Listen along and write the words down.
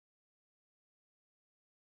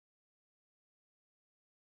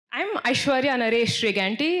I'm Aishwarya Naresh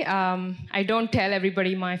Sriganti. I don't tell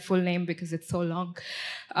everybody my full name because it's so long.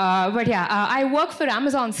 But yeah, I work for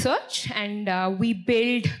Amazon Search, and we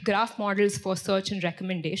build graph models for search and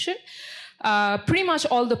recommendation. Pretty much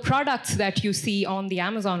all the products that you see on the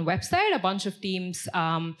Amazon website, a bunch of teams,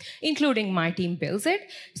 including my team, builds it.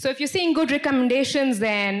 So if you're seeing good recommendations,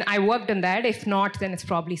 then I worked on that. If not, then it's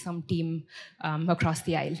probably some team across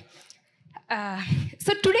the aisle.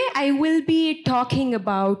 So today I will be talking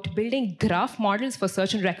about building graph models for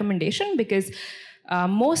search and recommendation because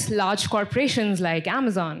most large corporations like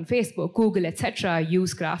Amazon, Facebook, Google, etc.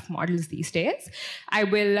 use graph models these days. I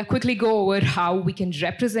will quickly go over how we can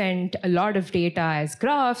represent a lot of data as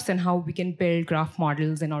graphs and how we can build graph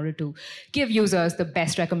models in order to give users the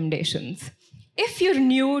best recommendations. If you're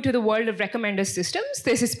new to the world of recommender systems,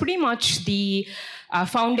 this is pretty much the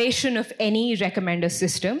foundation of any recommender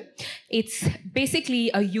system. It's basically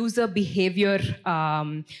a user behavior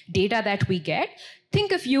data that we get.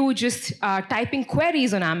 Think of you just typing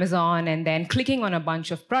queries on Amazon and then clicking on a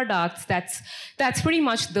bunch of products. That's pretty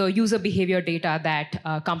much the user behavior data that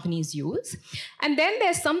companies use. And then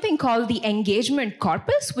there's something called the engagement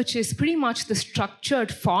corpus, which is pretty much the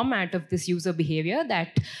structured format of this user behavior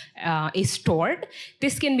that is stored.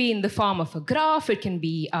 This can be in the form of a graph. It can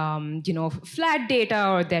be flat data,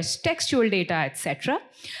 or there's textual data, etc.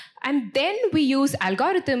 And then we use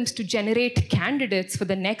algorithms to generate candidates for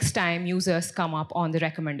the next time users come up on the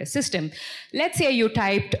recommender system. Let's say you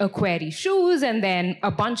typed a query shoes, and then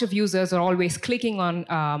a bunch of users are always clicking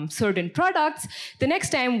on certain products. The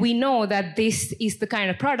next time we know that this is the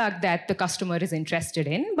kind of product that the customer is interested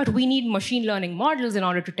in, but we need machine learning models in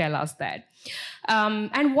order to tell us that.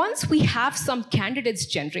 And once we have some candidates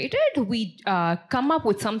generated, we come up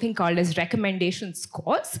with something called as recommendation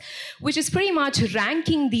scores, which is pretty much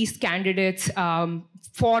ranking these candidates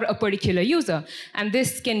for a particular user. And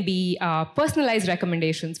this can be personalized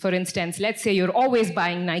recommendations. For instance, let's say you're always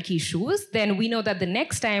buying Nike shoes, then we know that the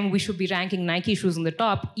next time we should be ranking Nike shoes on the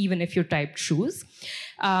top, even if you typed shoes.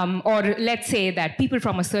 Or let's say that people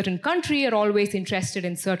from a certain country are always interested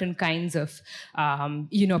in certain kinds of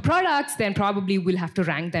products, then probably we'll have to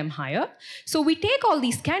rank them higher. So we take all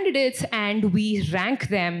these candidates and we rank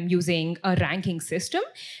them using a ranking system.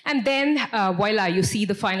 And then voila, you see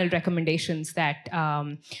the final recommendations that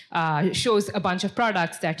shows a bunch of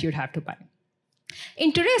products that you'd have to buy.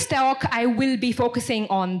 In today's talk, I will be focusing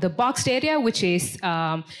on the boxed area, which is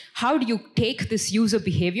how do you take this user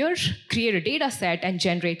behavior, create a data set, and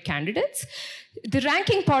generate candidates. The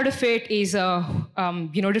ranking part of it is a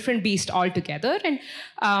different beast altogether. And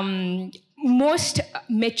most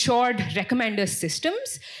matured recommender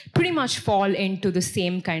systems pretty much fall into the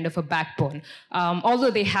same kind of a backbone.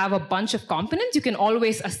 Although they have a bunch of components, you can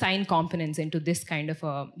always assign components into this kind of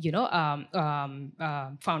a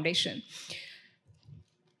foundation.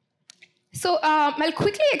 So I'll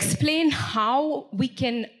quickly explain how we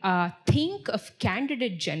can think of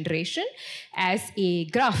candidate generation as a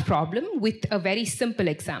graph problem with a very simple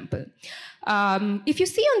example. If you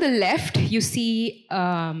see on the left, you see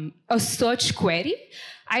a search query.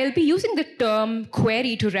 I'll be using the term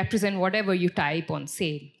query to represent whatever you type on,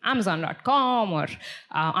 say, Amazon.com or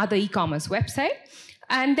other e-commerce website.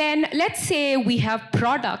 And then let's say we have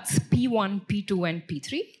products P1, P2, and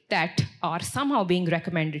P3 that are somehow being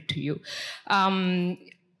recommended to you.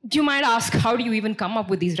 You might ask, how do you even come up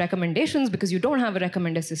with these recommendations because you don't have a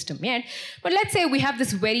recommender system yet? But let's say we have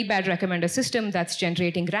this very bad recommender system that's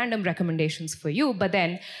generating random recommendations for you, but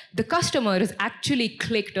then the customer has actually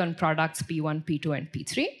clicked on products P1, P2, and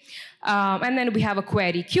P3. And then we have a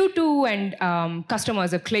query Q2, and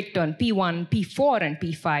customers have clicked on P1, P4, and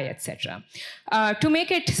P5, etc. To make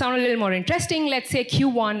it sound a little more interesting, let's say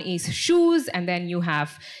Q1 is shoes, and then you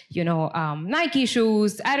have Nike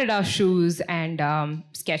shoes, Adidas shoes, and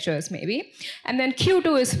Skechers maybe. And then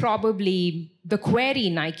Q2 is probably the query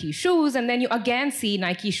Nike shoes, and then you again see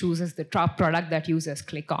Nike shoes as the top product that users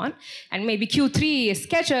click on. And maybe Q3 is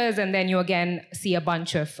Skechers, and then you again see a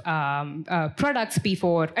bunch of products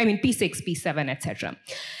P6, P7, etc.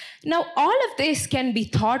 Now, all of this can be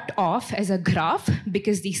thought of as a graph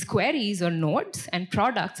because these queries are nodes and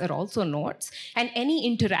products are also nodes, and any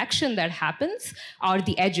interaction that happens are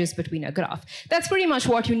the edges between a graph. That's pretty much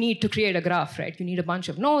what you need to create a graph, right? You need a bunch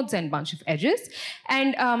of nodes and a bunch of edges.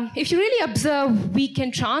 And if you really observe, we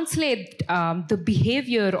can translate the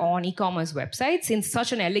behavior on e-commerce websites in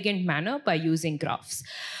such an elegant manner by using graphs.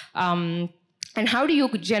 And how do you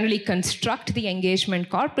generally construct the engagement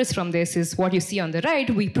corpus from this is what you see on the right.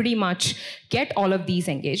 We pretty much get all of these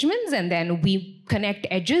engagements, and then we connect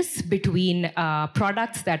edges between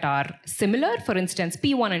products that are similar. For instance,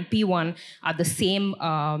 P1 and P1 are the same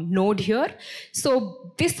node here.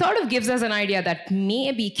 So this sort of gives us an idea that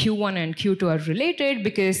maybe Q1 and Q2 are related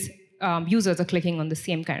because users are clicking on the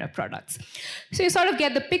same kind of products. So you sort of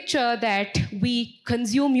get the picture that we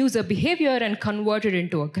consume user behavior and convert it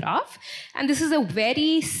into a graph. And this is a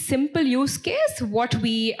very simple use case. What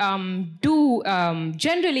we do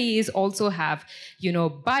generally is also have,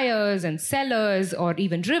 buyers and sellers or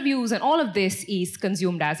even reviews, and all of this is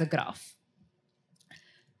consumed as a graph.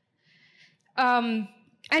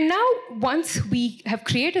 And now, once we have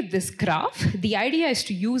created this graph, the idea is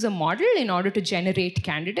to use a model in order to generate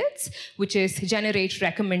candidates, which is generate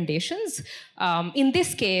recommendations. In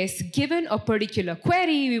this case, given a particular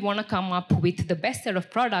query, we want to come up with the best set of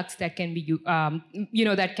products that can be,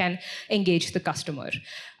 that can engage the customer.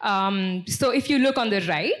 So if you look on the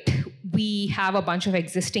right, we have a bunch of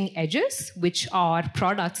existing edges, which are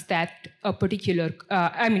products that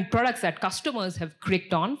products that customers have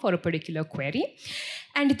clicked on for a particular query.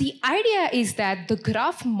 And the idea is that the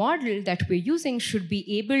graph model that we're using should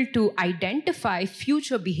be able to identify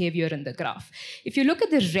future behavior in the graph. If you look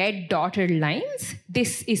at the red dotted lines,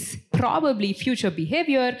 this is probably future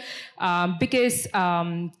behavior because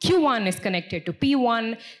Q1 is connected to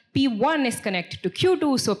P1, P1 is connected to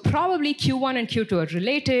Q2, so probably Q1 and Q2 are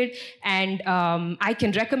related, and I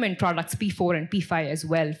can recommend products P4 and P5 as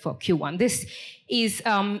well for Q1. This is,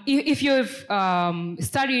 if you've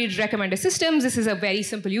studied recommender systems, this is a very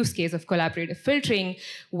simple use case of collaborative filtering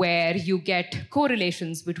where you get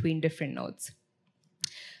correlations between different nodes.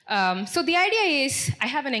 So the idea is I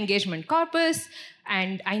have an engagement corpus,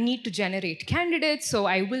 and I need to generate candidates, so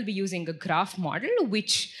I will be using a graph model,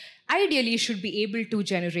 which ideally should be able to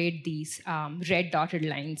generate these red dotted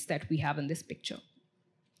lines that we have in this picture.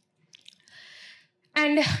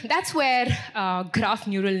 And that's where graph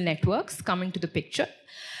neural networks come into the picture.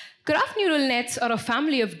 Graph neural nets are a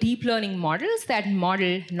family of deep learning models that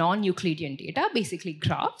model non-Euclidean data, basically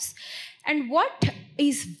graphs. And what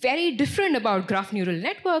is very different about graph neural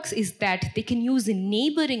networks is that they can use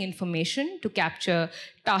neighboring information to capture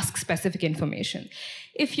task-specific information.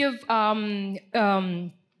 If you've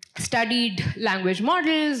studied language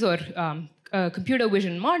models or computer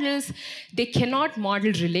vision models, they cannot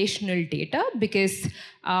model relational data because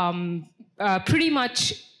pretty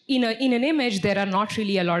much in an image, there are not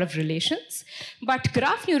really a lot of relations. But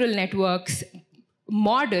graph neural networks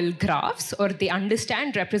model graphs, or they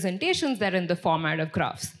understand representations that are in the format of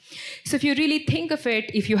graphs. So if you really think of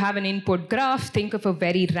it, if you have an input graph, think of a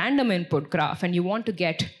very random input graph, and you want to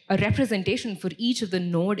get a representation for each of the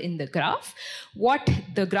node in the graph, what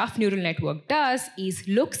the graph neural network does is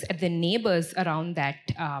looks at the neighbors around that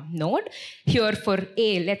node. Here for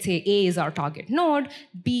A, let's say A is our target node,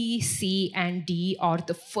 B, C, and D are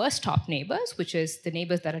the first hop neighbors, which is the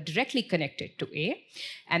neighbors that are directly connected to A.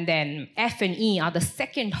 And then F and E are the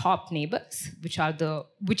second hop neighbors, which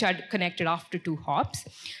are connected after 2 hops.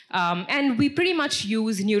 And we pretty much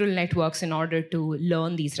use neural networks in order to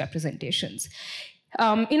learn these representations.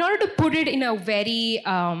 In order to put it in a very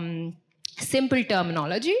simple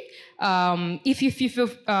terminology, if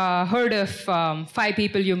you've heard of 5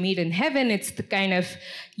 people you meet in heaven, it's the kind of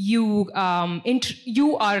you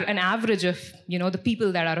are an average of the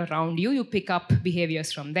people that are around you. You pick up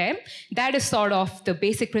behaviors from them. That is sort of the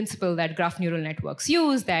basic principle that graph neural networks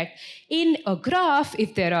use, that in a graph,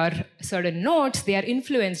 if there are certain nodes, they are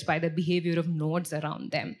influenced by the behavior of nodes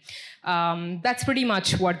around them. That's pretty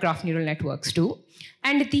much what graph neural networks do.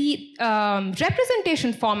 And the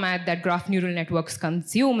representation format that graph neural networks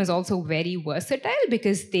consume is also very versatile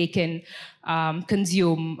because they can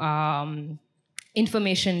consume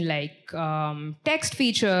information like text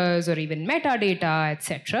features or even metadata,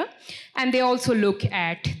 etc. And they also look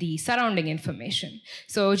at the surrounding information.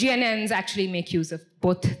 So GNNs actually make use of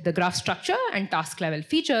both the graph structure and task-level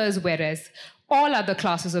features, whereas all other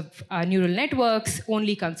classes of neural networks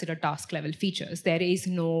only consider task-level features. There is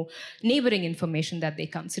no neighboring information that they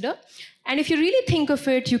consider. And if you really think of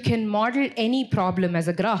it, you can model any problem as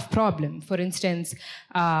a graph problem. For instance,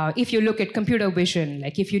 if you look at computer vision,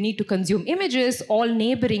 like if you need to consume images, all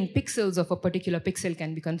neighboring pixels of a particular pixel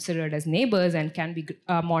can be considered as neighbors and can be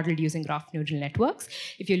modeled using graph neural networks.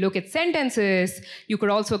 If you look at sentences, you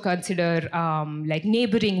could also consider like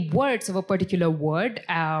neighboring words of a particular word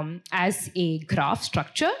as a graph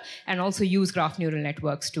structure and also use graph neural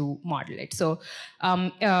networks to model it. So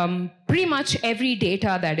pretty much every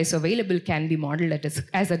data that is available can be modeled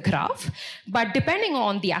as a graph, but depending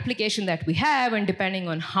on the application that we have and depending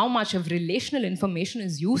on how much of relational information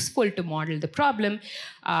is useful to model the problem,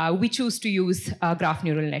 we choose to use a graph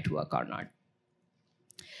neural network or not.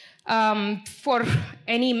 For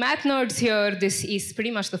any math nerds here, this is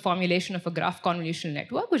pretty much the formulation of a graph convolutional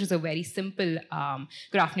network, which is a very simple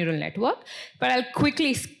graph neural network. But I'll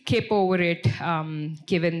quickly skip over it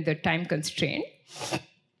given the time constraint.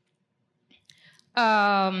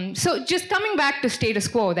 So just coming back to status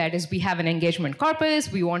quo, that is, we have an engagement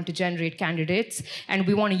corpus, we want to generate candidates, and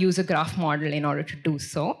we want to use a graph model in order to do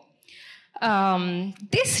so.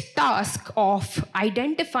 This task of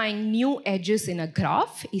identifying new edges in a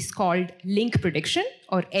graph is called link prediction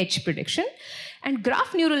or edge prediction. And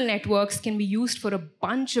graph neural networks can be used for a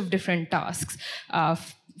bunch of different tasks.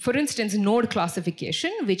 For instance, node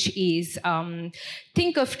classification, which is,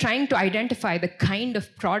 think of trying to identify the kind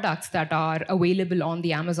of products that are available on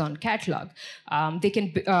the Amazon catalog. They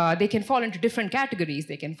can fall into different categories.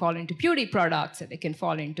 They can fall into beauty products, they can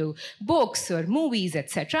fall into books or movies,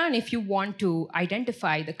 etc. And if you want to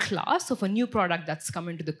identify the class of a new product that's come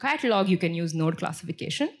into the catalog, you can use node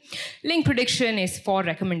classification. Link prediction is for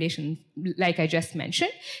recommendation, like I just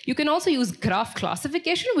mentioned. You can also use graph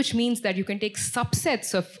classification, which means that you can take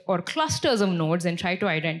subsets of or clusters of nodes and try to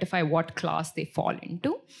identify what class they fall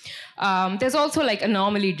into. There's also like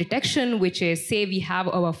anomaly detection, which is, say we have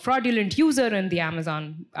a fraudulent user in the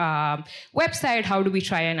Amazon website, how do we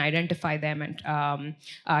try and identify them and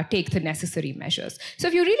take the necessary measures? So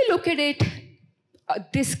if you really look at it,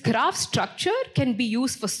 this graph structure can be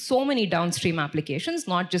used for so many downstream applications,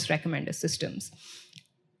 not just recommender systems.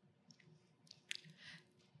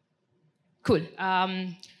 Cool.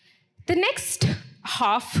 The next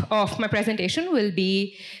half of my presentation will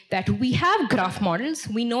be that we have graph models.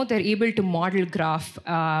 We know they're able to model graph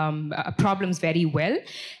problems very well.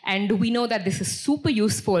 And we know that this is super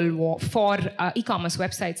useful for e-commerce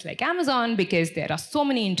websites like Amazon because there are so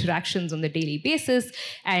many interactions on the daily basis.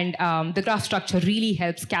 And the graph structure really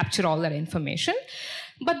helps capture all that information.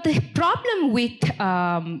 But the problem with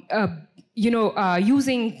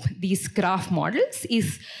using these graph models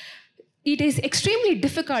is it is extremely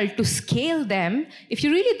difficult to scale them. If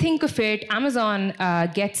you really think of it, Amazon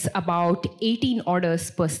gets about 18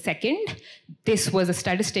 orders per second. This was a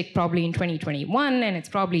statistic probably in 2021, and it's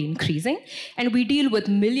probably increasing. And we deal with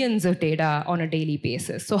millions of data on a daily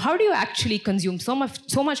basis. So how do you actually consume so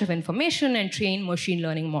much of information and train machine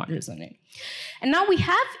learning models on it? And now we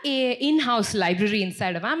have an in-house library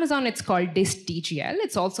inside of Amazon. It's called DistDGL.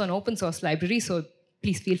 It's also an open source library, so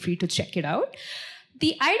please feel free to check it out.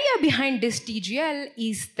 The idea behind DistDGL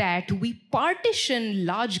is that we partition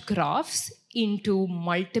large graphs into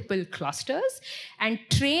multiple clusters and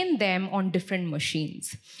train them on different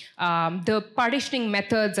machines. The partitioning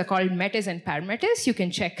methods are called metas and parametas. You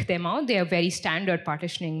can check them out. They are very standard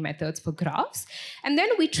partitioning methods for graphs. And then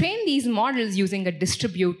we train these models using a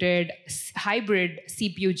distributed hybrid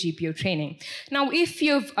CPU-GPU training. Now, if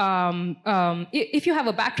you have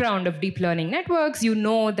a background of deep learning networks, you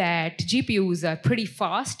know that GPUs are pretty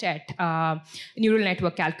fast at neural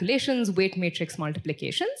network calculations, weight matrix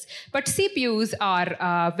multiplications, but CPUs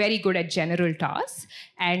are very good at general tasks.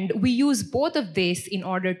 And we use both of this in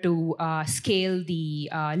order to scale the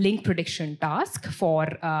link prediction task for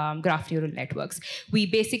graph neural networks. We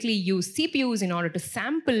basically use CPUs in order to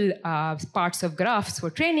sample parts of graphs for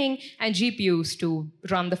training and GPUs to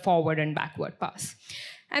run the forward and backward pass.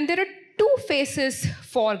 And there are two phases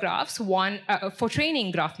for graphs, one for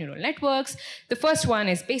training graph neural networks. The first one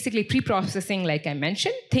is basically pre-processing, like I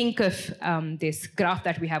mentioned. Think of this graph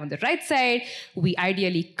that we have on the right side. We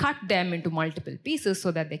ideally cut them into multiple pieces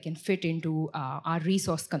so that they can fit into our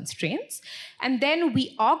resource constraints. And then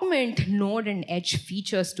we augment node and edge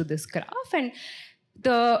features to this graph. And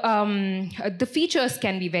the features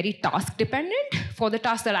can be very task dependent. For the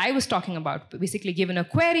task that I was talking about, basically given a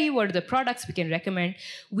query, what are the products we can recommend,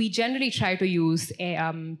 we generally try to use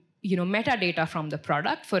metadata from the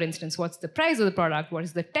product. For instance, what's the price of the product, what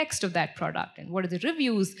is the text of that product, and what are the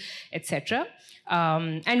reviews, etc.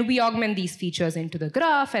 And we augment these features into the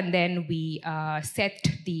graph, and then we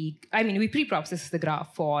we pre-process the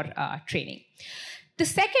graph for training. The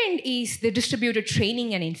second is the distributed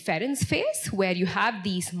training and inference phase, where you have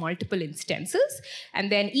these multiple instances, and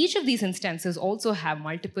then each of these instances also have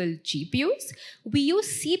multiple GPUs. We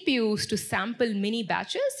use CPUs to sample mini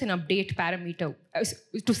batches and update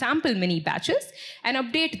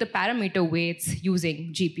the parameter weights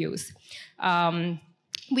using GPUs.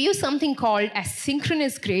 we use something called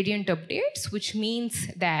asynchronous gradient updates, which means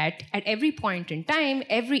that at every point in time,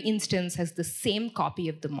 every instance has the same copy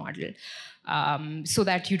of the model, so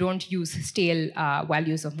that you don't use stale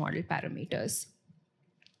values of model parameters.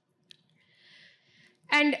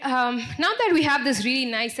 And now that we have this really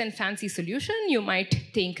nice and fancy solution, you might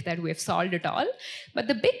think that we have solved it all. But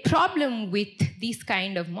the big problem with these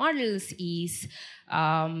kind of models is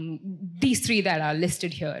these three that are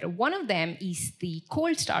listed here. One of them is the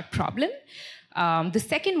cold start problem. The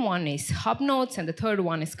second one is hub nodes, and the third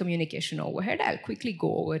one is communication overhead. I'll quickly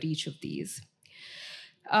go over each of these.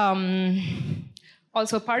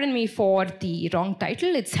 Also, pardon me for the wrong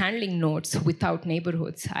title. It's handling nodes without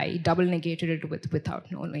neighborhoods. I double negated it with without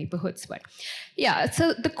no neighborhoods. But yeah,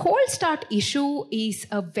 so the cold start issue is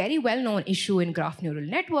a very well-known issue in graph neural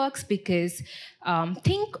networks because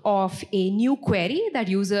think of a new query that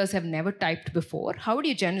users have never typed before. How do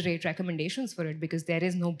you generate recommendations for it? Because there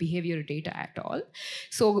is no behavior data at all.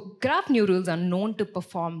 So graph neurals are known to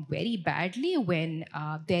perform very badly when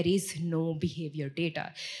there is no behavior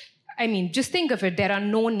data. I mean, just think of it. There are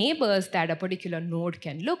no neighbors that a particular node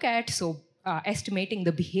can look at. So estimating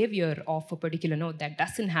the behavior of a particular node that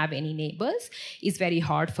doesn't have any neighbors is very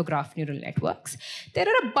hard for graph neural networks. There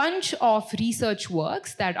are a bunch of research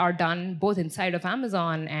works that are done both inside of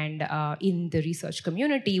Amazon and in the research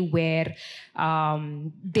community where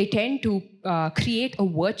they tend to create a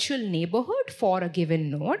virtual neighborhood for a given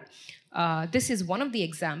node. This is one of the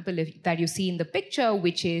examples that you see in the picture,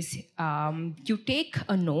 which is you take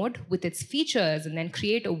a node with its features and then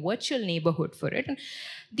create a virtual neighborhood for it. And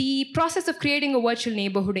the process of creating a virtual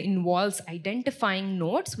neighborhood involves identifying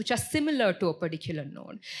nodes which are similar to a particular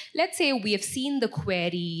node. Let's say we have seen the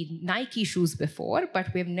query Nike shoes before,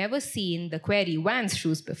 but we've never seen the query Vans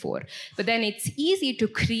shoes before. But then it's easy to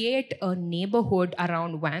create a neighborhood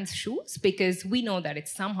around Vans shoes because we know that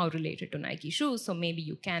it's somehow related to Nike shoes, so maybe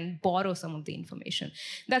you can borrow some of the information.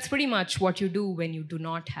 That's pretty much what you do when you do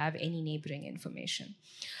not have any neighboring information.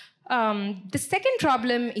 The second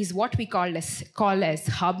problem is what we call as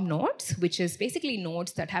hub nodes, which is basically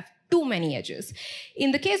nodes that have too many edges.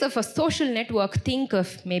 In the case of a social network, think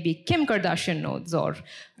of maybe Kim Kardashian nodes or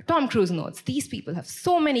Tom Cruise nodes. These people have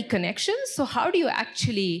so many connections. So how do you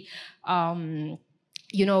actually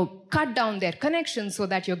cut down their connections so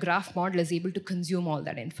that your graph model is able to consume all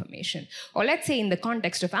that information? Or let's say in the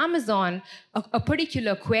context of Amazon, a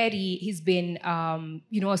particular query has been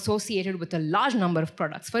associated with a large number of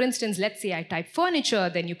products. For instance, let's say I type furniture,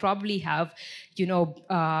 then you probably have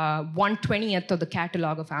 1/20th of the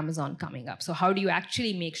catalog of Amazon coming up. So how do you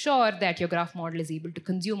actually make sure that your graph model is able to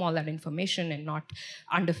consume all that information and not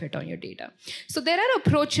underfit on your data? So there are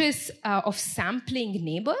approaches of sampling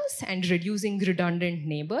neighbors and reducing redundant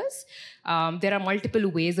neighbors. There are multiple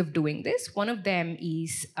ways of doing this. One of them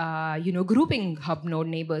is grouping hub node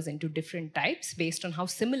neighbors into different types based on how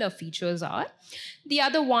similar features are. The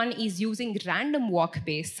other one is using random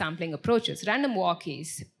walk-based sampling approaches. Random walk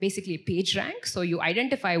is basically a page rank. So you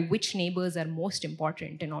identify which neighbors are most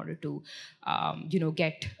important in order to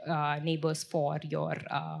get neighbors for your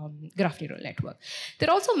graph neural network. There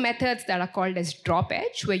are also methods that are called as drop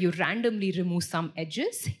edge, where you randomly remove some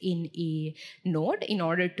edges in a node in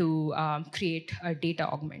order to create a data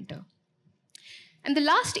augmenter. And the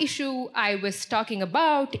last issue I was talking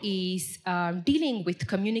about is dealing with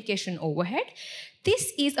communication overhead.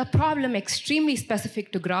 This is a problem extremely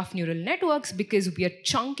specific to graph neural networks because we are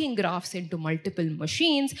chunking graphs into multiple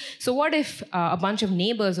machines. So what if a bunch of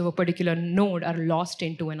neighbors of a particular node are lost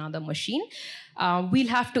into another machine? We'll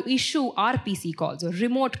have to issue RPC calls or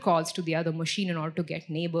remote calls to the other machine in order to get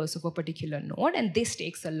neighbors of a particular node, and this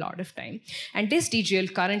takes a lot of time. And this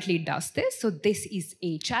DGL currently does this, so this is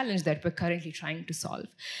a challenge that we're currently trying to solve.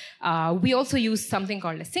 We also use something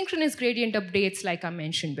called synchronous gradient updates, like I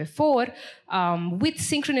mentioned before. With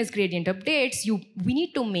synchronous gradient updates, we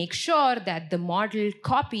need to make sure that the model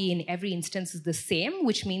copy in every instance is the same,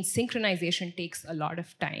 which means synchronization takes a lot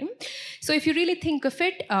of time. So if you really think of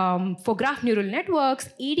it, for graph neural networks,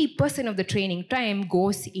 80% of the training time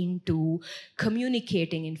goes into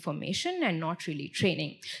communicating information and not really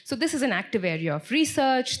training. So this is an active area of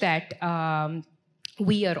research that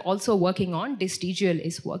we are also working on. This DGL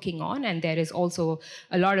is working on, and there is also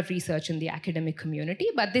a lot of research in the academic community.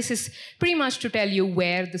 But this is pretty much to tell you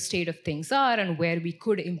where the state of things are and where we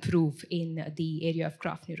could improve in the area of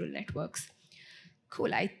graph neural networks.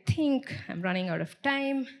 Cool, I think I'm running out of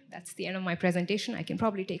time. That's the end of my presentation. I can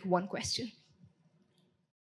probably take one question.